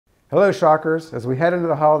Hello Shockers, as we head into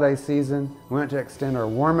the holiday season, we want to extend our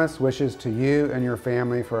warmest wishes to you and your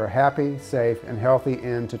family for a happy, safe, and healthy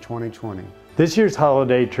end to 2020. This year's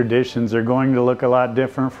holiday traditions are going to look a lot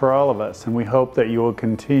different for all of us, and we hope that you will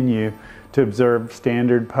continue to observe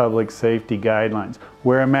standard public safety guidelines.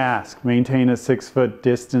 Wear a mask, maintain a 6-foot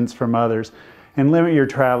distance from others, and limit your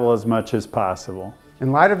travel as much as possible.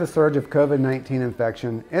 In light of the surge of COVID-19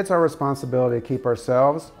 infection, it's our responsibility to keep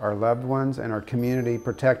ourselves, our loved ones, and our community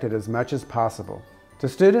protected as much as possible. To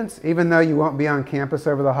students, even though you won't be on campus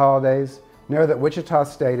over the holidays, know that Wichita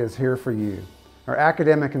State is here for you. Our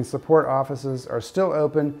academic and support offices are still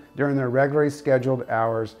open during their regularly scheduled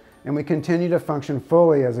hours, and we continue to function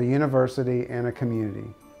fully as a university and a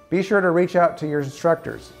community. Be sure to reach out to your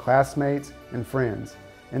instructors, classmates, and friends.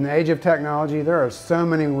 In the age of technology, there are so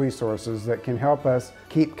many resources that can help us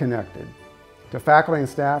keep connected. To faculty and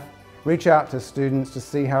staff, reach out to students to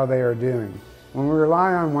see how they are doing. When we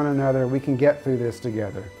rely on one another, we can get through this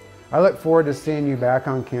together. I look forward to seeing you back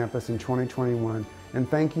on campus in 2021, and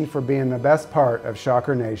thank you for being the best part of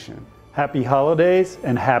Shocker Nation. Happy holidays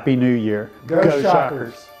and Happy New Year. Go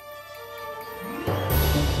Shockers!